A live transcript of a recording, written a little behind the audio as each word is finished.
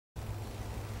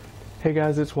Hey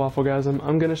guys, it's Wafflegasm.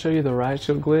 I'm going to show you the riot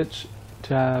shield glitch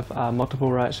to have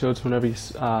multiple riot shields whenever you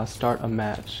start a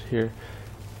match.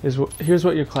 Here's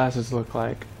what your classes look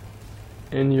like.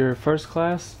 In your first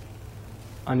class,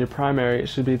 on your primary, it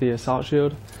should be the assault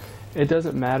shield. It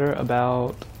doesn't matter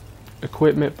about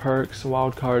equipment, perks,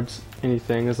 wildcards,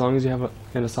 anything, as long as you have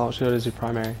an assault shield as your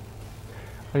primary.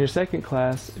 On your second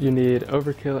class, you need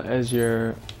overkill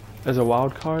as a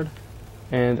wild card,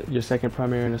 and your second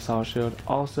primary and assault shield.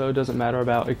 Also, it doesn't matter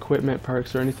about equipment,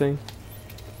 perks, or anything.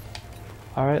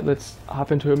 Alright, let's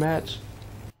hop into a match.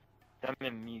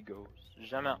 Jamais me ghost.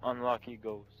 Jamais unlucky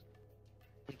ghost.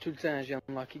 Tout le temps j'ai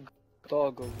unlucky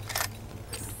doggo.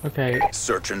 Okay,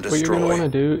 search and what you're destroy. going to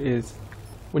want to do is,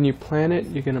 when you plant it,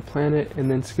 you're going to plant it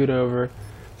and then scoot over,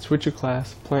 switch your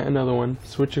class, plant another one,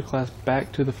 switch your class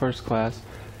back to the first class.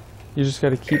 You just got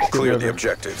to keep scooting Clear over. the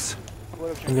objectives.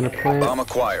 I'm going to plant, Bomb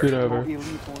acquired. scoot over,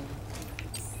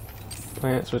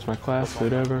 plant, switch my class,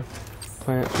 scoot over,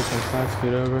 plant, switch my class,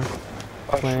 scoot over,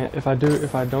 plant. If I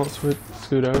don't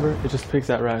scoot over, it just picks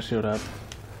that riot shield up.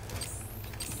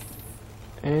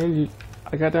 And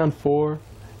I got down 4.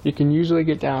 You can usually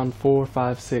get down 4,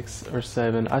 5, 6, or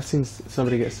 7. I've seen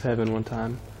somebody get 7 one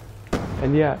time.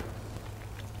 And yeah,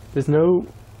 it doesn't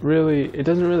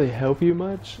really help you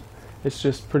much. It's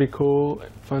just pretty cool,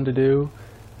 fun to do.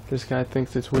 This guy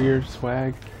thinks it's weird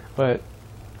swag, but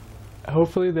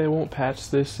hopefully they won't patch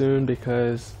this soon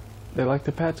because they like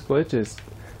to patch glitches.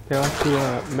 They like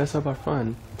to mess up our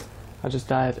fun. I just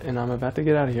died and I'm about to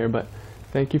get out of here, but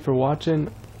thank you for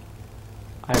watching.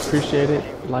 I appreciate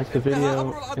it. Like the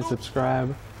video and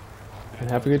subscribe, and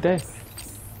have a good day.